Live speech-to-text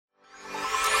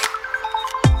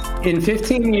In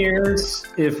 15 years,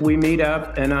 if we meet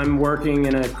up and I'm working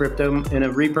in a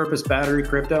repurposed battery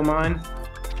crypto mine,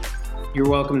 you're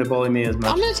welcome to bully me as much.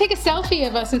 I'm going to take a selfie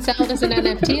of us and sell it as an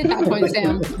NFT at that point,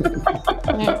 Sam.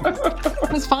 Yeah,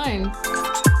 that's fine.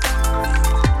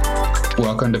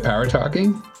 Welcome to Power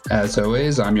Talking. As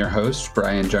always, I'm your host,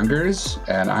 Brian Jungers,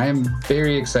 and I am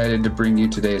very excited to bring you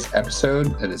today's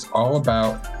episode that is all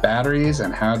about batteries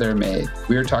and how they're made.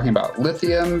 We are talking about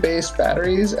lithium-based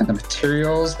batteries and the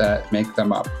materials that make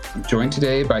them up. I'm joined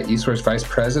today by eSource Vice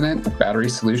President of Battery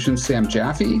Solutions, Sam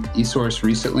Jaffe. eSource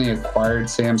recently acquired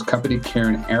Sam's company,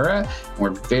 Cairn Era, and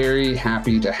we're very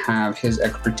happy to have his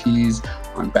expertise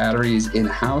on batteries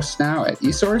in-house now at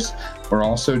eSource. We're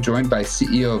also joined by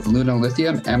CEO of Luna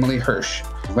Lithium, Emily Hirsch.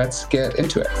 Let's get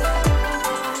into it.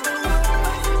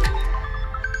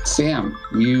 Sam,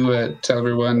 you tell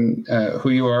everyone who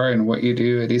you are and what you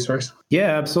do at eSource?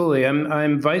 Yeah, absolutely.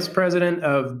 I'm Vice President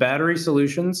of Battery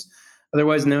Solutions,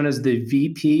 otherwise known as the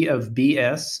VP of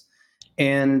BS.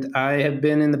 And I have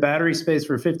been in the battery space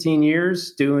for 15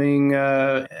 years doing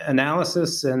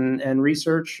analysis and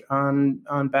research on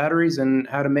batteries and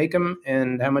how to make them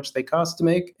and how much they cost to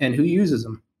make and who uses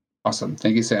them. Awesome.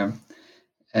 Thank you, Sam.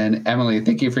 And Emily,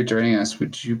 thank you for joining us.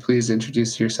 Would you please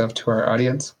introduce yourself to our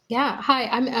audience? Yeah. Hi,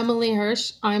 I'm Emily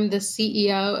Hirsch. I'm the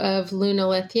CEO of Luna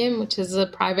Lithium, which is a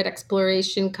private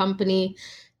exploration company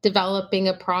developing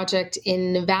a project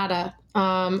in Nevada.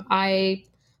 I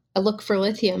look for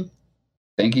lithium.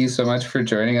 Thank you so much for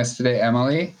joining us today,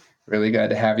 Emily. Really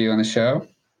glad to have you on the show.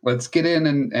 Let's get in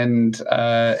and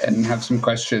have some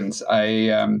questions.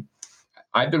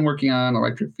 I've been working on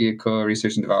electric vehicle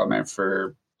research and development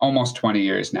for almost 20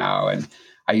 years now, and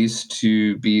I used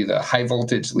to be the high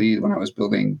voltage lead when I was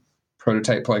building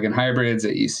prototype plug-in hybrids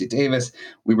at UC Davis.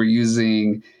 We were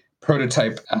using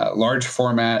prototype large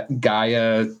format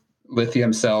Gaia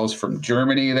lithium cells from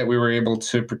Germany that we were able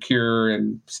to procure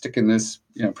and stick in this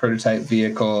prototype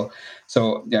vehicle.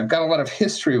 So I've got a lot of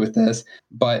history with this,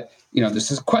 but this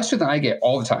is a question that I get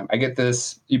all the time. I get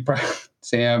this,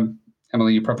 Sam,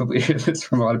 Emily, you probably hear this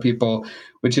from a lot of people,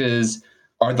 which is,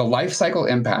 are the life cycle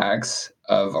impacts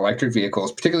of electric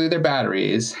vehicles, particularly their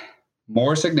batteries,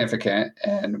 more significant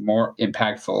and more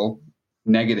impactful,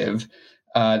 negative,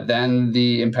 than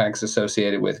the impacts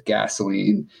associated with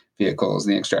gasoline vehicles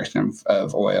and the extraction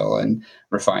of oil and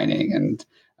refining and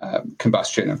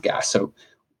combustion of gas? So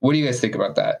what do you guys think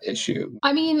about that issue?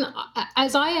 I mean,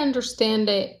 as I understand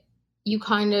it, you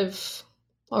kind of,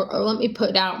 or let me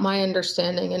put out my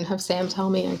understanding and have Sam tell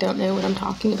me I don't know what I'm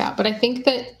talking about. But I think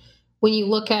that when you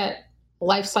look at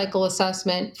life cycle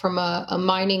assessment from a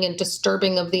mining and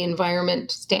disturbing of the environment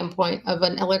standpoint of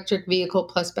an electric vehicle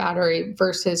plus battery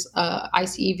versus a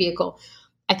ICE vehicle,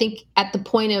 I think at the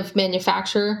point of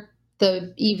manufacture,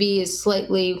 the EV is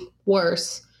slightly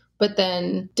worse. But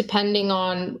then depending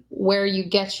on where you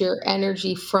get your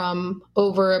energy from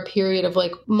over a period of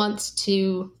like months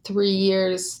to 3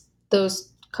 years,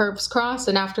 those curves cross.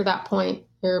 And after that point,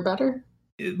 you're better.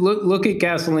 Look at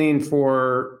gasoline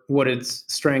for what its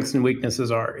strengths and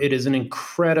weaknesses are. It is an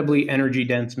incredibly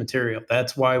energy-dense material.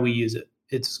 That's why we use it.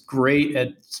 It's great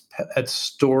at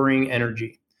storing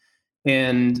energy.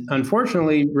 And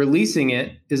unfortunately, releasing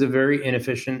it is a very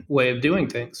inefficient way of doing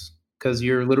things because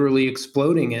you're literally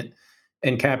exploding it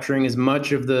and capturing as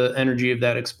much of the energy of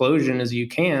that explosion as you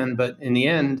can. But in the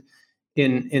end,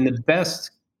 in the best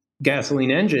gasoline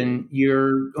engine,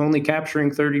 you're only capturing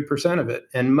 30% of it.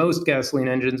 And most gasoline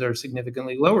engines are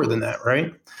significantly lower than that,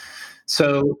 right?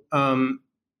 So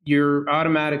you're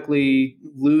automatically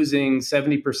losing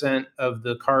 70% of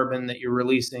the carbon that you're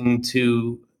releasing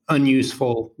to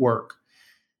unuseful work.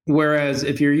 Whereas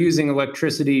if you're using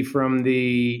electricity from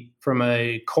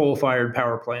a coal-fired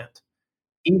power plant,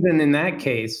 even in that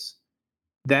case,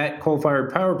 that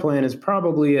coal-fired power plant is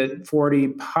probably at 40,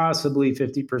 possibly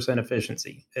 50%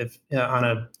 efficiency if on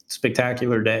a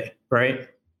spectacular day, right?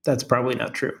 That's probably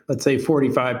not true. Let's say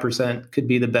 45% could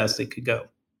be the best it could go.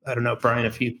 I don't know, Brian,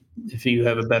 if you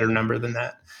have a better number than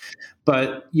that.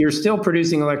 But you're still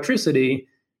producing electricity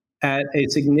at a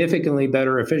significantly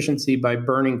better efficiency by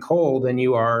burning coal than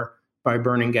you are by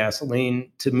burning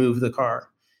gasoline to move the car.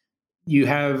 You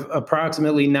have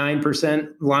approximately 9%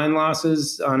 line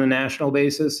losses on a national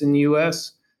basis in the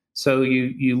US. So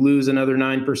you lose another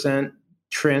 9%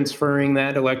 transferring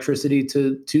that electricity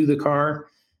to the car.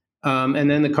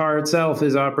 And then the car itself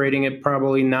is operating at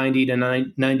probably 90 to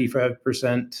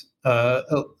 95%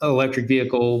 electric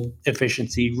vehicle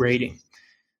efficiency rating.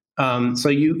 So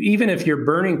even if you're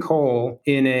burning coal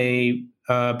in a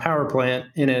power plant,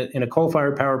 in a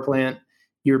coal-fired power plant,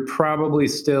 you're probably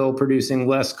still producing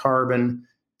less carbon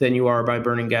than you are by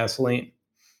burning gasoline.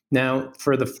 Now,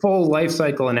 for the full life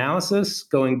cycle analysis,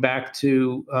 going back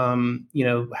to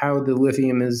how the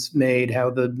lithium is made, how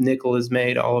the nickel is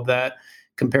made, all of that,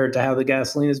 compared to how the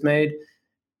gasoline is made,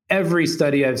 every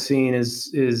study I've seen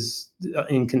is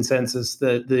in consensus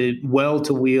that the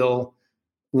well-to-wheel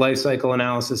life cycle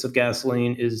analysis of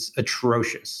gasoline is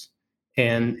atrocious,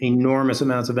 and enormous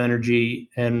amounts of energy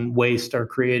and waste are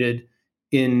created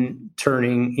in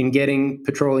getting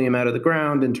petroleum out of the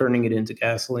ground and turning it into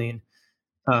gasoline.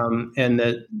 And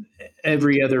that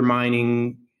every other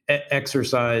mining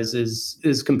exercise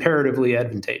is comparatively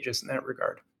advantageous in that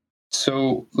regard.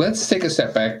 So let's take a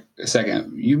step back a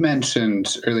second. You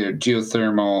mentioned earlier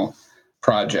geothermal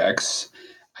projects.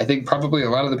 I think probably a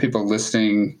lot of the people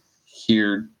listening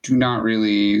here do not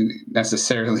really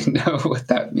necessarily know what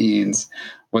that means,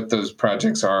 what those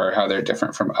projects are, how they're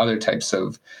different from other types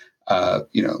of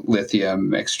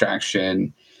lithium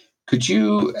extraction. Could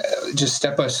you just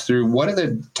step us through what are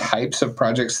the types of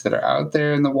projects that are out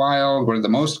there in the wild? What are the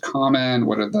most common?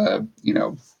 What are the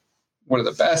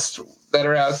best that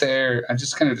are out there? I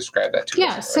just kind of describe that to us.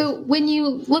 Yeah. So when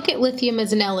you look at lithium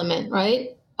as an element, right?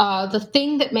 The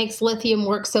thing that makes lithium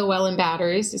work so well in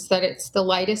batteries is that it's the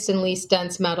lightest and least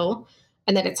dense metal,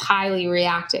 and that it's highly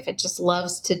reactive. It just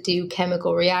loves to do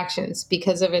chemical reactions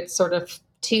because of its sort of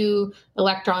 2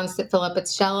 electrons that fill up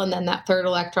its shell, and then that third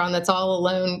electron that's all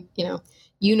alone,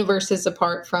 universes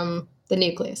apart from the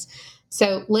nucleus.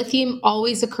 So lithium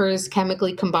always occurs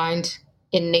chemically combined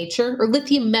in nature, or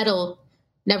lithium metal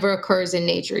never occurs in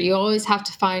nature. You always have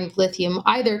to find lithium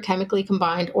either chemically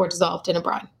combined or dissolved in a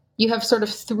brine. You have sort of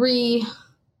 3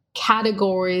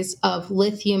 categories of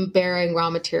lithium-bearing raw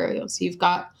materials. You've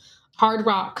got hard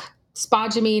rock,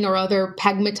 spodumene, or other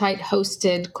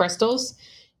pegmatite-hosted crystals.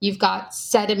 You've got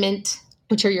sediment,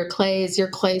 which are your clays, your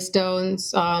clay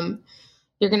stones.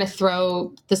 You're going to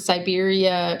throw the Serbia,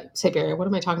 Rio Tinto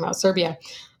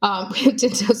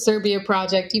Serbia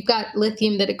project. You've got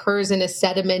lithium that occurs in a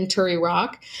sedimentary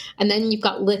rock, and then you've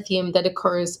got lithium that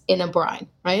occurs in a brine,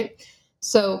 right?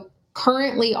 So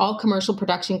currently, all commercial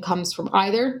production comes from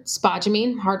either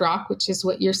spodumene, hard rock, which is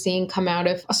what you're seeing come out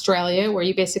of Australia, where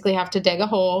you basically have to dig a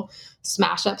hole,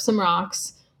 smash up some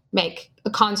rocks, make a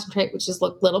concentrate, which is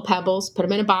little pebbles, put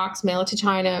them in a box, mail it to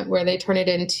China, where they turn it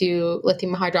into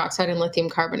lithium hydroxide and lithium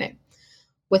carbonate.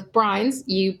 With brines,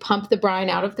 you pump the brine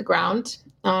out of the ground.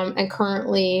 And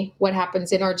currently, what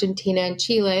happens in Argentina and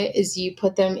Chile is you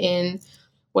put them in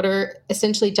what are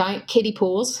essentially giant kiddie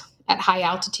pools at high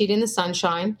altitude in the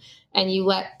sunshine, and you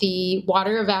let the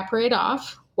water evaporate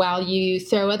off while you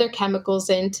throw other chemicals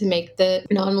in to make the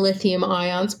non-lithium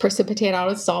ions precipitate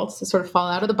out as salts that sort of fall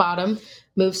out of the bottom,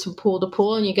 moves from pool to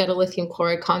pool, and you get a lithium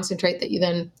chloride concentrate that you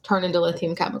then turn into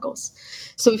lithium chemicals.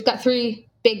 So we've got 3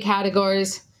 big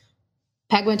categories: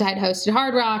 pegmatite-hosted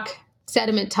hard rock,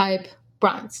 sediment type,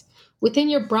 brines. Within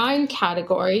your brine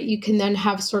category, you can then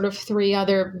have sort of 3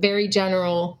 other very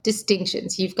general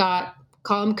distinctions. You've got,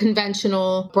 call them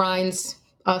conventional brines,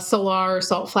 solar or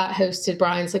salt flat hosted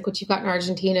brines, like what you've got in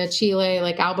Argentina, Chile,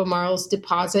 like Albemarle's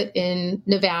deposit in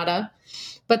Nevada.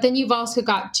 But then you've also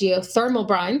got geothermal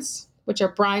brines, which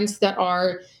are brines that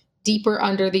are deeper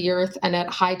under the earth and at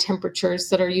high temperatures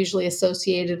that are usually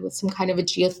associated with some kind of a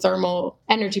geothermal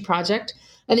energy project.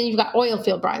 And then you've got oil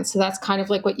field brines. So that's kind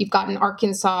of like what you've got in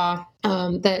Arkansas,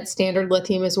 that Standard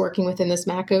Lithium is working with in this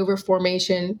Smackover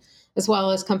formation, as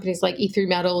well as companies like E3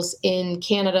 Metals in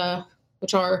Canada,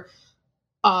 which are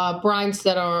brines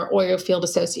that are oil field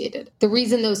associated. The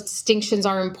reason those distinctions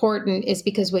are important is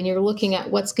because when you're looking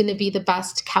at what's going to be the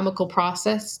best chemical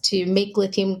process to make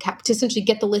lithium, to essentially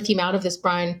get the lithium out of this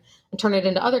brine and turn it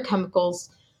into other chemicals,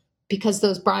 because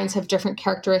those brines have different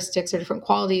characteristics or different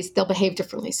qualities, they'll behave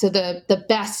differently. So the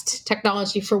best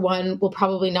technology for one will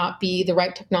probably not be the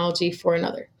right technology for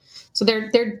another. So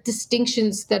they're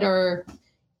distinctions that are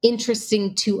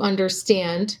interesting to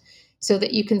understand, so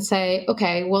that you can say,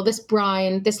 okay, well, this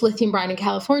lithium brine in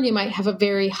California might have a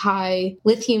very high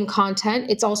lithium content.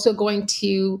 It's also going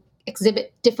to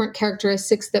exhibit different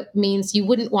characteristics that means you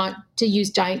wouldn't want to use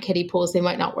giant kiddie pools. They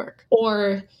might not work.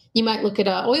 Or you might look at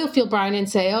an oil field brine and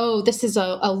say, oh, this is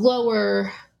a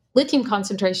lower lithium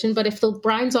concentration. But if the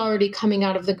brine's already coming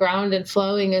out of the ground and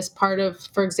flowing as part of,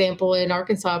 for example, in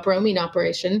Arkansas, a bromine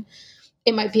operation,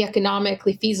 it might be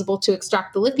economically feasible to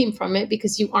extract the lithium from it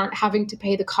because you aren't having to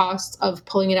pay the cost of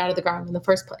pulling it out of the ground in the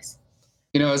first place.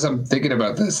 As I'm thinking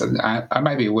about this, and I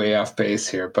might be way off base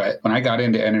here, but when I got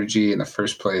into energy in the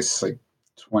first place, like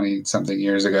 20 something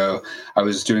years ago, I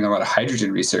was doing a lot of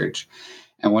hydrogen research.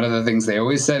 And one of the things they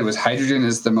always said was hydrogen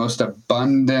is the most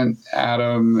abundant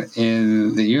atom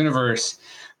in the universe,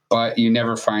 but you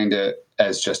never find it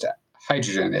as just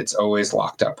hydrogen, it's always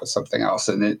locked up with something else.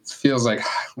 And it feels like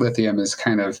lithium is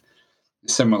kind of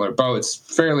similar boat. It's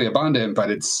fairly abundant,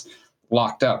 but it's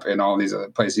locked up in all these other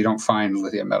places. You don't find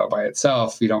lithium metal by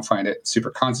itself. You don't find it super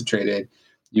concentrated.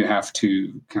 You have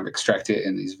to kind of extract it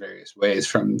in these various ways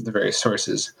from the various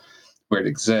sources where it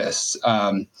exists.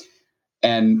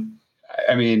 And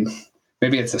I mean,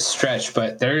 maybe it's a stretch,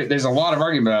 but there's a lot of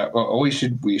argument about, well, we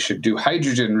should do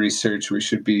hydrogen research. We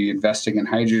should be investing in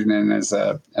hydrogen as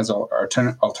an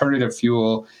alternative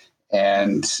fuel,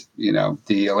 and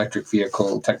the electric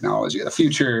vehicle technology of the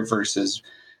future versus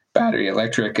battery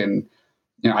electric. And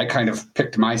I kind of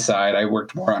picked my side. I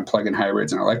worked more on plug-in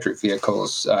hybrids and electric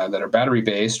vehicles that are battery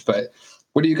based. But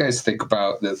what do you guys think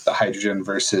about the hydrogen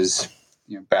versus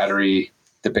battery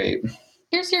debate?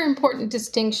 Here's your important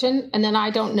distinction, and then I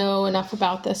don't know enough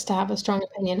about this to have a strong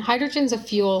opinion. Hydrogen's a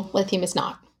fuel, lithium is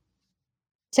not.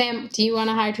 Sam, do you want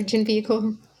a hydrogen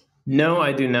vehicle? No,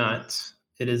 I do not.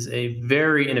 It is a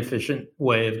very inefficient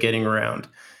way of getting around.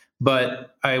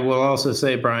 But I will also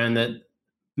say, Brian, that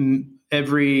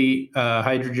every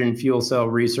hydrogen fuel cell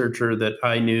researcher that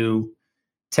I knew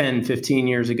 10, 15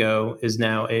 years ago is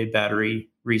now a battery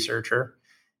researcher.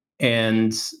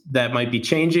 And that might be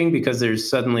changing because there's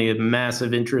suddenly a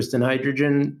massive interest in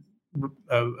hydrogen,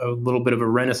 a little bit of a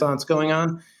renaissance going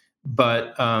on.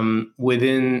 But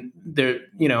within there,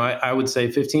 I would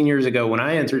say 15 years ago when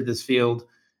I entered this field,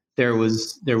 there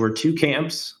were two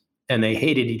camps and they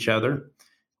hated each other.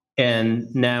 And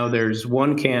now there's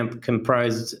one camp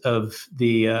comprised of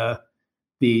the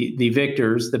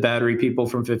victors, the battery people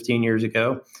from 15 years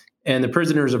ago, and the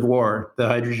prisoners of war, the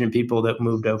hydrogen people that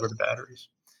moved over to batteries.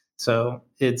 So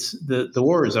it's the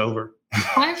war is over.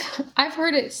 I've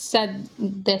heard it said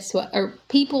this way, or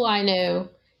people I know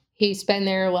who spend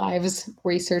their lives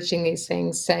researching these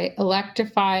things say,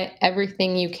 electrify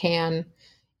everything you can.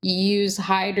 Use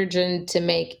hydrogen to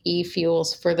make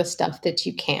e-fuels for the stuff that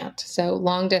you can't. So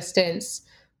long distance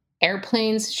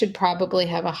airplanes should probably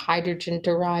have a hydrogen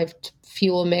derived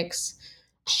fuel mix.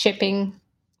 Shipping,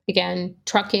 again,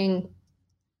 trucking.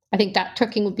 I think that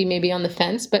trucking would be maybe on the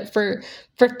fence, but for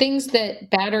things that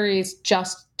batteries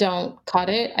just don't cut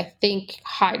it, I think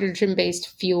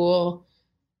hydrogen-based fuel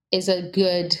is a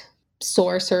good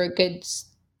source or a good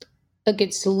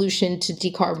solution to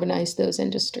decarbonize those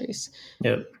industries.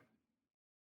 Yep.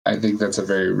 I think that's a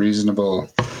very reasonable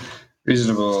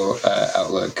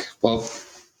outlook. Well,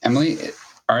 Emily,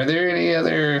 are there any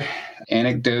other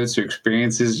anecdotes or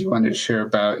experiences you wanted to share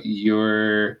about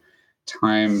your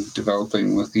time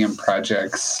developing lithium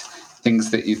projects, things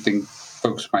that you think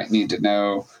folks might need to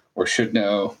know or should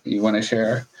know you want to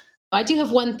share? I do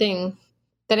have one thing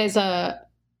that is a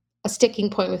sticking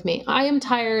point with me. I am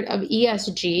tired of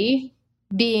ESG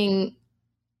being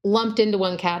lumped into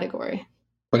one category.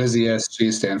 What does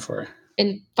ESG stand for?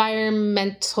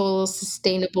 Environmental,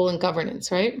 sustainable, and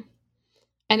governance, right?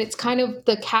 And it's kind of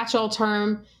the catch-all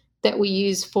term that we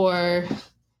use for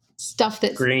stuff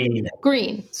that's green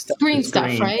stuff,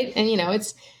 right? And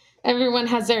it's everyone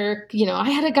has their, I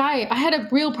had a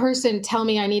real person tell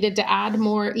me I needed to add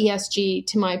more ESG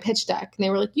to my pitch deck, and they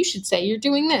were like, you should say you're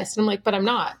doing this, and I'm like, but I'm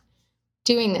not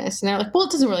doing this. And they're like, well,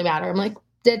 it doesn't really matter. I'm like,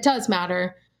 it does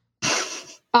matter.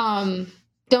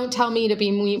 Don't tell me to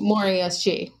be more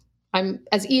ESG. I'm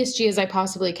as ESG as I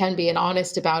possibly can be and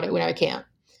honest about it when I can.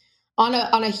 On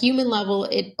a human level,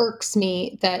 it irks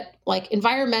me that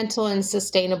environmental and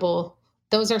sustainable,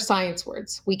 those are science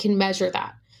words. We can measure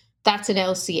that. That's an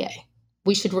LCA.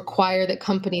 We should require that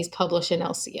companies publish an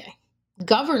LCA.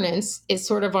 Governance is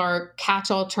sort of our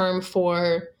catch-all term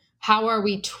for how are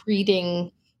we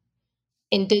treating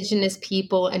Indigenous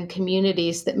people and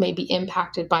communities that may be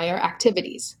impacted by our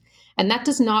activities. And that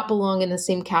does not belong in the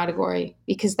same category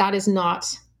because that is not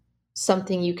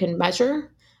something you can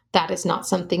measure. That is not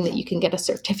something that you can get a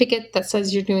certificate that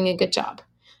says you're doing a good job.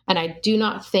 And I do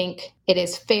not think it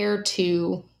is fair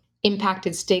to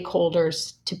impacted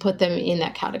stakeholders to put them in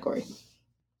that category.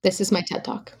 This is my TED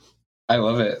Talk. I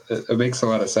love it. It makes a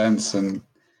lot of sense. And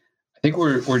I think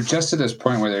we're just at this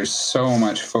point where there's so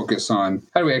much focus on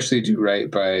how do we actually do right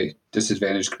by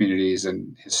disadvantaged communities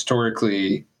and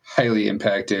historically highly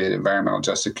impacted environmental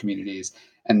justice communities.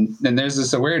 And then there's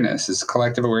this awareness, this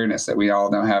collective awareness that we all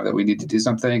now have that we need to do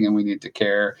something and we need to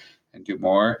care and do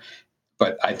more.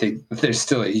 But I think there's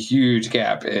still a huge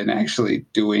gap in actually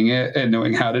doing it and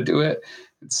knowing how to do it.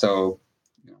 And so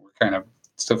we're kind of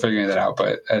still figuring that out,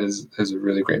 but that is a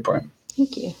really great point.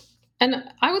 Thank you. And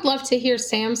I would love to hear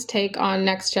Sam's take on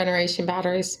next generation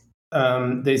batteries.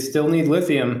 They still need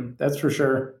lithium, that's for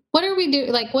sure. What are we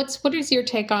doing? What is your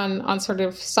take on sort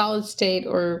of solid state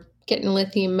or getting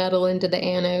lithium metal into the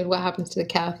anode? What happens to the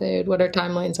cathode? What our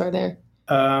timelines are there?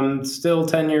 Still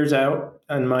 10 years out,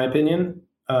 in my opinion.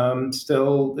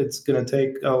 Still, it's going to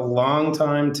take a long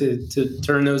time to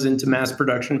turn those into mass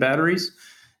production batteries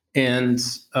and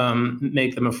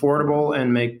make them affordable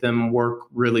and make them work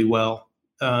really well,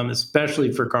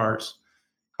 especially for cars.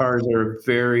 Cars are a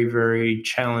very, very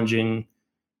challenging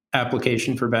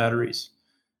application for batteries.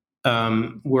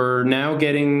 We're now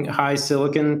getting high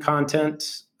silicon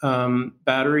content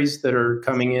batteries that are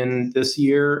coming in this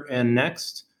year and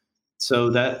next. So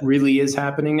that really is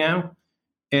happening now.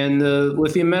 And the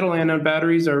lithium metal anode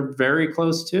batteries are very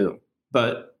close too.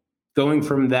 But going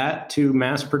from that to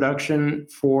mass production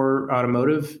for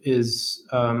automotive is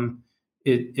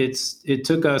it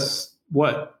took us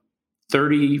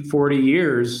 30, 40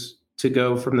 years to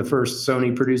go from the first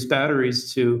Sony produced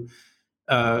batteries to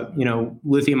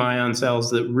lithium ion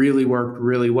cells that really worked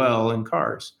really well in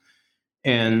cars.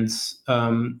 And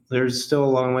there's still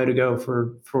a long way to go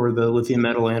for the lithium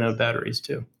metal anode batteries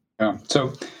too. Yeah.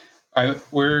 So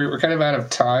we're kind of out of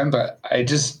time, but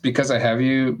because I have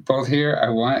you both here, I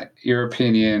want your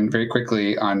opinion very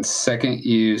quickly on second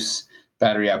use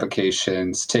battery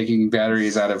applications, taking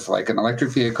batteries out of like an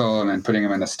electric vehicle and then putting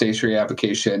them in a stationary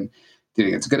application. Do you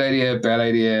think it's a good idea, bad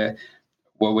idea?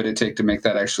 What would it take to make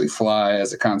that actually fly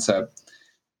as a concept?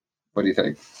 What do you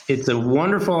think? It's a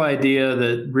wonderful idea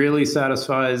that really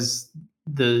satisfies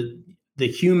the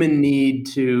human need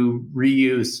to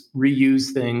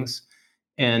reuse things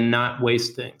and not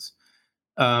waste things.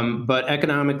 But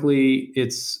economically,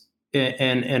 it's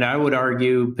and I would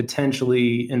argue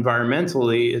potentially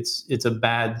environmentally, it's a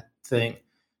bad thing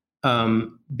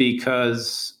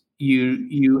because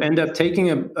you end up taking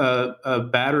a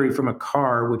battery from a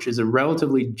car, which is a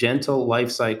relatively gentle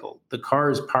life cycle. The car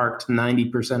is parked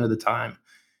 90% of the time,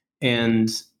 and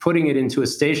putting it into a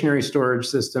stationary storage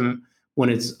system when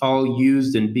it's all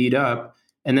used and beat up,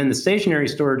 and then the stationary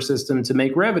storage system, to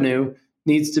make revenue,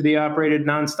 needs to be operated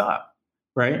nonstop,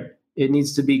 right? It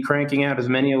needs to be cranking out as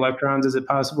many electrons as it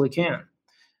possibly can.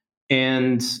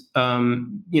 And,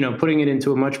 putting it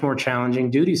into a much more challenging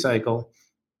duty cycle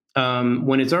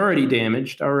when it's already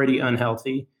damaged, already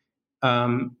unhealthy.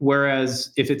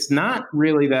 Whereas if it's not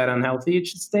really that unhealthy, it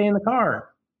should stay in the car.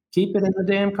 Keep it in the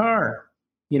damn car.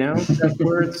 That's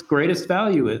where its greatest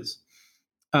value is.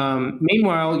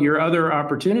 Meanwhile, your other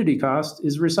opportunity cost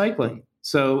is recycling.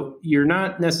 So you're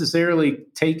not necessarily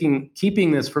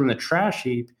keeping this from the trash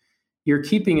heap. You're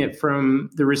keeping it from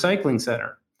the recycling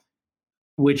center,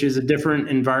 which is a different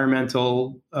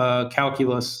environmental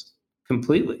calculus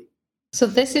completely. So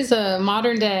this is a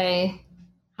modern day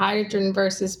hydrogen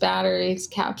versus batteries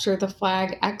capture the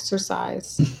flag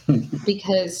exercise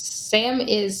because Sam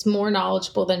is more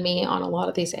knowledgeable than me on a lot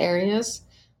of these areas.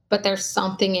 But there's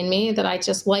something in me that I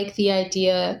just like the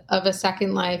idea of a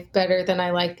second life better than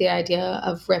I like the idea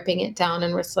of ripping it down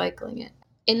and recycling it.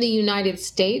 In the United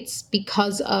States,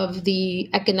 because of the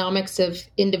economics of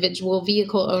individual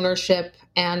vehicle ownership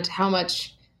and how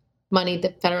much money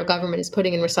the federal government is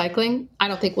putting in recycling, I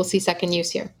don't think we'll see second use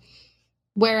here.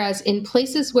 Whereas in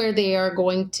places where they are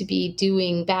going to be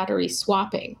doing battery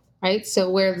swapping, right? So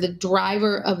where the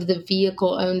driver of the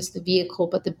vehicle owns the vehicle,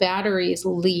 but the battery is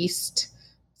leased.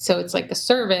 So it's like a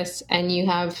service, and you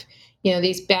have,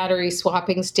 these battery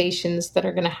swapping stations that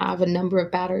are going to have a number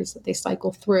of batteries that they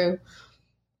cycle through.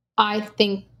 I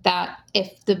think that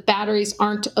if the batteries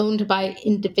aren't owned by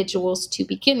individuals to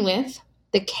begin with,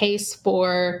 the case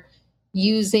for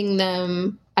using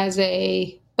them as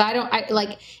I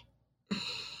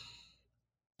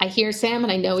hear Sam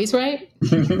and I know he's right.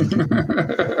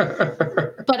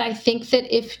 But I think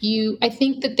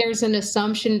that there's an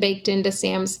assumption baked into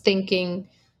Sam's thinking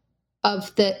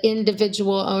of the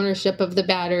individual ownership of the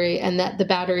battery, and that the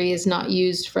battery is not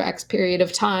used for X period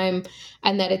of time,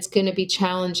 and that it's going to be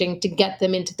challenging to get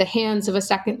them into the hands of a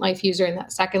second life user, and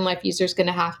that second life user is going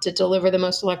to have to deliver the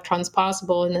most electrons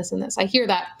possible in this and this. I hear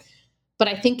that. But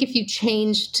I think if you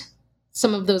changed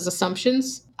some of those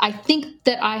assumptions, I think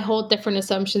that I hold different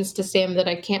assumptions to Sam that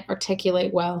I can't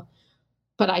articulate well.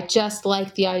 But I just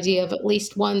like the idea of at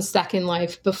least one second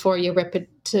life before you rip it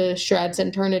to shreds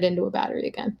and turn it into a battery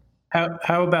again.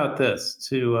 How about this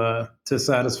to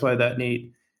satisfy that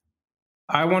need?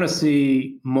 I want to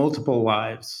see multiple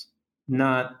lives,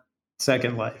 not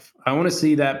second life. I want to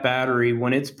see that battery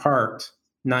when it's parked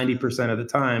 90% of the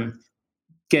time,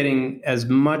 getting as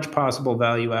much possible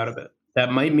value out of it.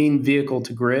 That might mean vehicle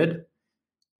to grid.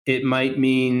 It might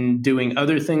mean doing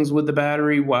other things with the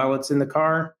battery while it's in the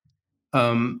car.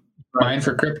 Mine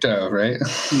for crypto, right?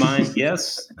 Mine,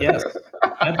 yes,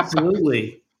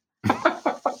 absolutely.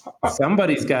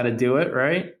 Somebody's got to do it,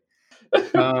 right?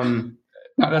 Not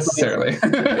necessarily.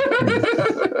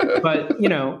 But,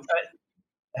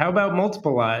 how about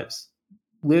multiple lives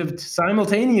lived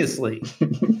simultaneously?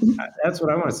 That's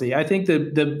what I want to see. I think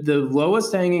the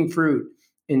lowest hanging fruit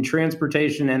in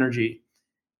transportation energy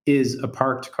is a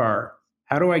parked car.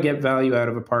 How do I get value out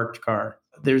of a parked car?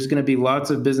 There's going to be lots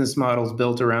of business models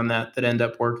built around that end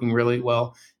up working really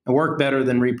well and work better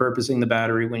than repurposing the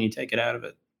battery when you take it out of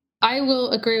it. I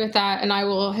will agree with that, and I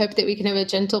will hope that we can have a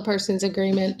gentle person's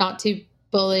agreement not to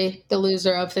bully the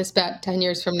loser of this bet 10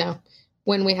 years from now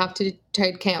when we have to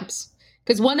trade camps.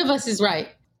 Because one of us is right.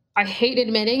 I hate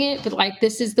admitting it, but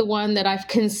this is the one that I've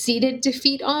conceded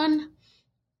defeat on.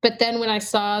 But then when I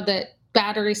saw that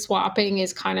battery swapping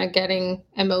is kind of getting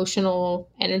emotional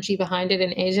energy behind it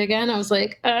in Asia again, I was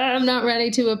like, I'm not ready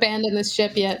to abandon this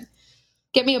ship yet.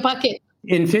 Get me a bucket.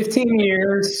 In 15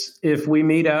 years, if we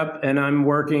meet up and I'm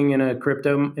working in a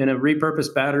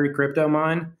repurposed battery crypto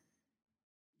mine,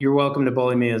 you're welcome to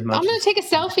bully me as much. I'm going to take a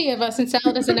selfie of us and sell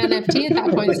it as an NFT at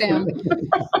that point, Sam.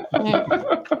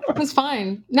 That's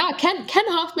fine. No, Ken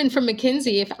Hoffman from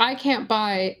McKinsey, if I can't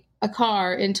buy a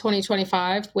car in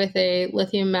 2025 with a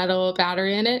lithium metal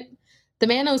battery in it, the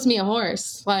man owes me a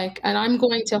horse. And I'm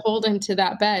going to hold him to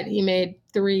that bet he made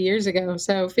 3 years ago.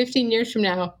 So 15 years from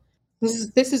now,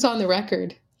 this is on the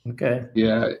record. Okay.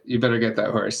 Yeah, you better get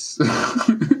that horse.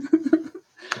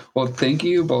 Well, thank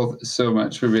you both so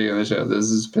much for being on the show. This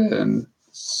has been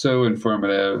so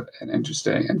informative and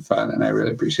interesting and fun, and I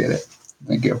really appreciate it.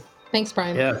 Thank you. Thanks,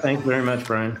 Brian. Yeah, thanks very much,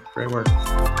 Brian. Great work.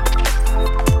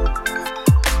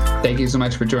 Thank you so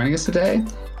much for joining us today.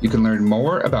 You can learn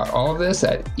more about all of this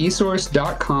at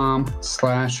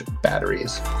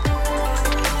esource.com/batteries.